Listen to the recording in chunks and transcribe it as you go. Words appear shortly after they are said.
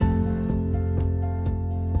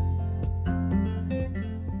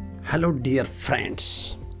Hello, dear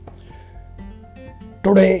friends.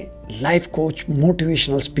 Today, life coach,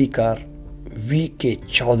 motivational speaker V.K.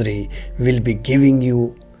 Chaudhary will be giving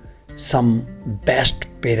you some best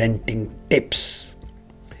parenting tips.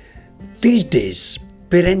 These days,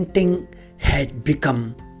 parenting has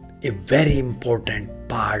become a very important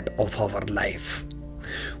part of our life.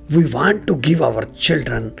 We want to give our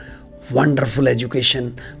children wonderful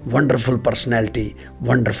education, wonderful personality,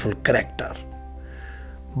 wonderful character.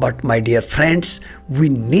 But my dear friends, we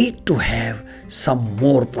need to have some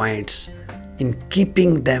more points in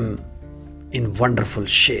keeping them in wonderful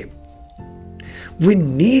shape. We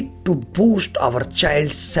need to boost our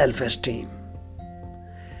child's self-esteem.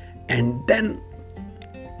 And then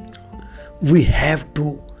we have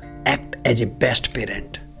to act as a best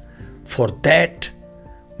parent. For that,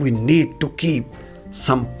 we need to keep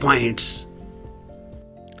some points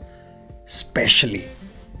specially.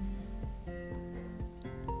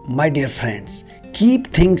 My dear friends, keep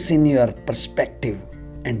things in your perspective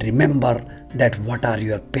and remember that what are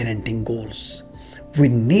your parenting goals. We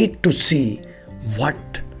need to see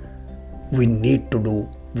what we need to do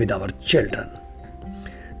with our children.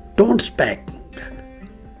 Don't expect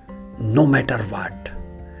no matter what.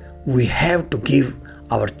 We have to give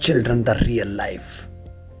our children the real life.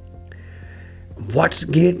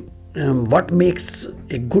 What makes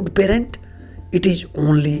a good parent? It is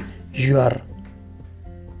only your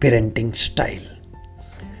parenting style.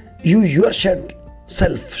 You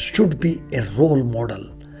yourself should be a role model.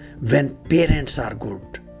 When parents are good,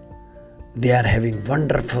 they are having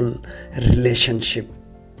wonderful relationship,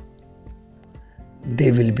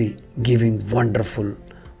 they will be giving wonderful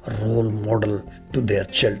role model to their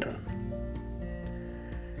children.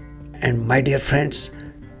 And my dear friends,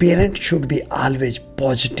 parents should be always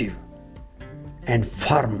positive and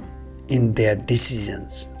firm in their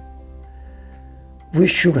decisions. We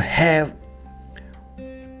should have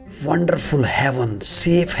wonderful heaven,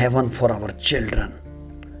 safe heaven for our children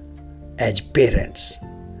as parents.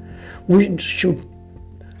 We should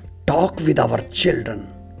talk with our children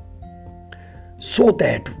so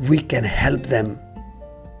that we can help them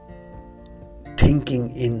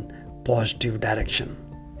thinking in positive direction.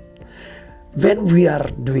 When we are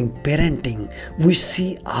doing parenting, we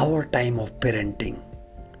see our time of parenting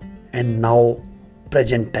and now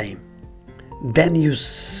present time. Then you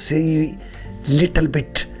see little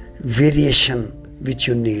bit variation which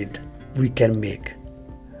you need, we can make.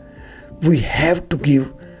 We have to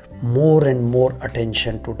give more and more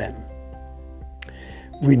attention to them.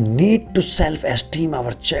 We need to self-esteem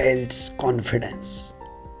our child's confidence.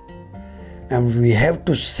 And we have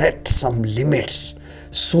to set some limits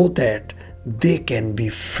so that they can be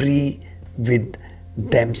free with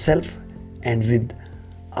themselves and with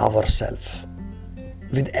ourselves,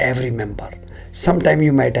 with every member. Sometime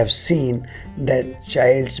you might have seen that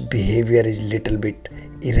child's behavior is little bit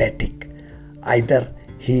erratic. Either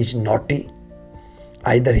he is naughty,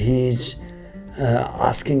 either he is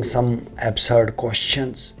asking some absurd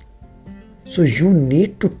questions. So you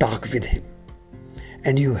need to talk with him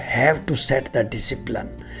and you have to set the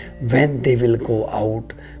discipline when they will go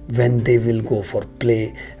out, when they will go for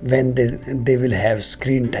play, when they will have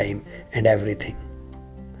screen time and everything.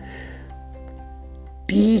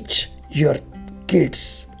 Teach your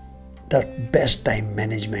kids the best time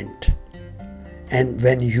management, and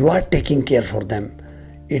when you are taking care for them,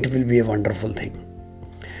 it will be a wonderful thing.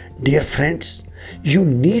 Dear friends, you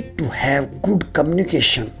need to have good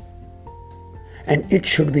communication and it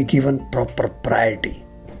should be given proper priority.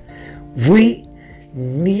 We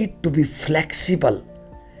need to be flexible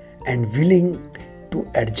and willing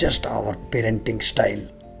to adjust our parenting style.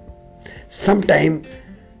 Sometime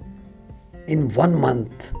in 1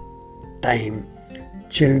 month time,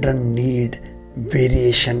 children need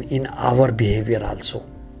variation in our behavior also.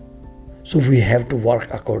 So we have to work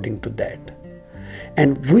according to that.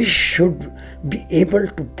 And we should be able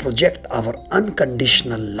to project our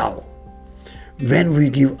unconditional love. When we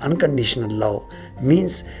give unconditional love,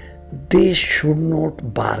 means they should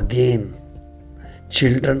not bargain.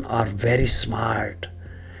 Children are very smart.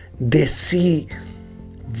 They see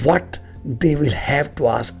what they will have to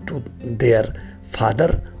ask to their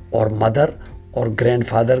father or mother or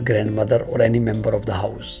grandfather, grandmother or any member of the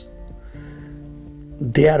house.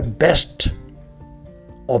 They are best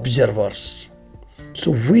observers.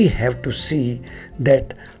 So we have to see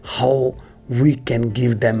that how we can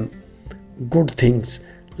give them good things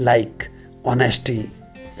like honesty,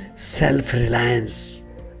 self-reliance.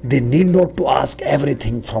 They need not to ask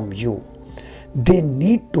everything from you. They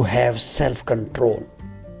need to have self-control.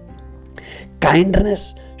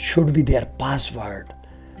 Kindness should be their password.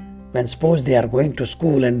 When suppose they are going to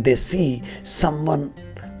school and they see someone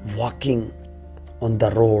walking on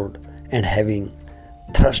the road and having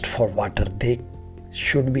thirst for water, they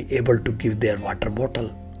should be able to give their water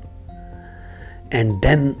bottle. And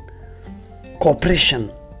then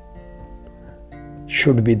cooperation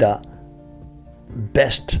should be the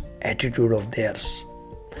best attitude of theirs.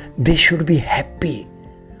 They should be happy,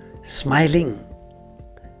 smiling.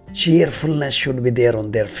 Cheerfulness should be there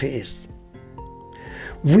on their face.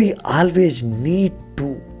 We always need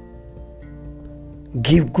to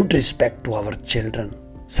give good respect to our children.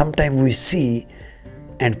 Sometimes we see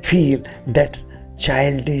and feel that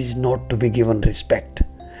child is not to be given respect.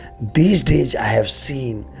 These days I have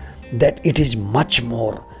seen that it is much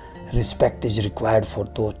more respect is required for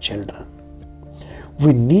those children.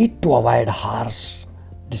 We need to avoid harsh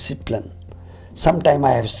discipline. Sometimes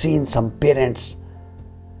I have seen some parents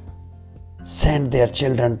send their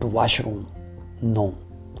children to washroom. No.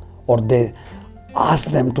 Or they ask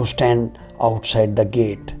them to stand outside the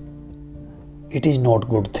gate. It is not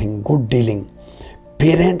good thing, good dealing.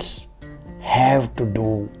 Parents have to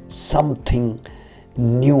do something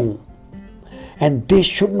new. And they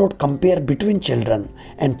should not compare between children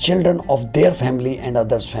and children of their family and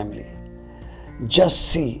others' family. Just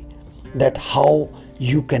see that how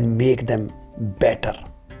you can make them better.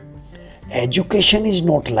 Education is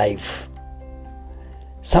not life.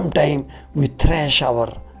 Sometimes we thrash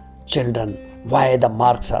our children why the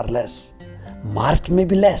marks are less. Marks may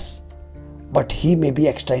be less, but he may be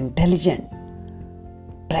extra intelligent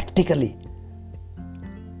practically.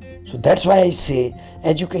 So that's why I say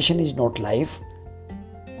education is not life,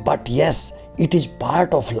 but yes, it is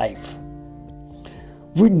part of life.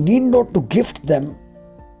 We need not to gift them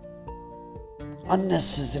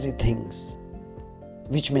unnecessary things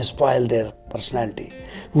which may spoil their personality.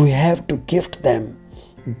 We have to gift them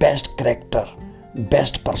best character,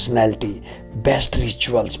 best personality, best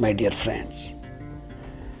rituals, my dear friends.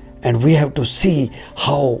 And we have to see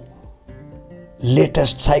how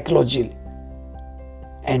latest psychology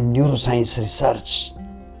and neuroscience research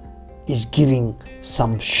is giving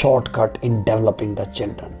some shortcut in developing the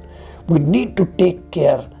children. We need to take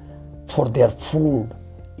care for their food,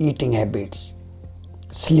 eating habits,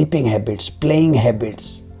 sleeping habits, playing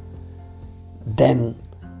habits. Then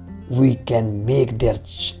we can make their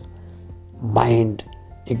mind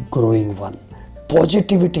a growing one.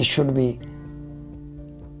 Positivity should be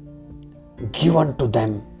given to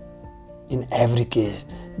them in every case.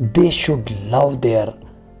 They should love their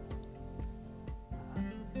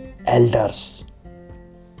elders,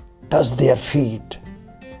 touch their feet,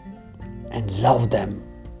 and love them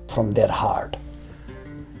from their heart.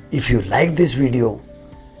 If you like this video,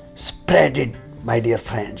 spread it, my dear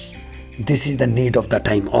friends. This is the need of the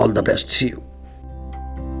time. All the best. See you.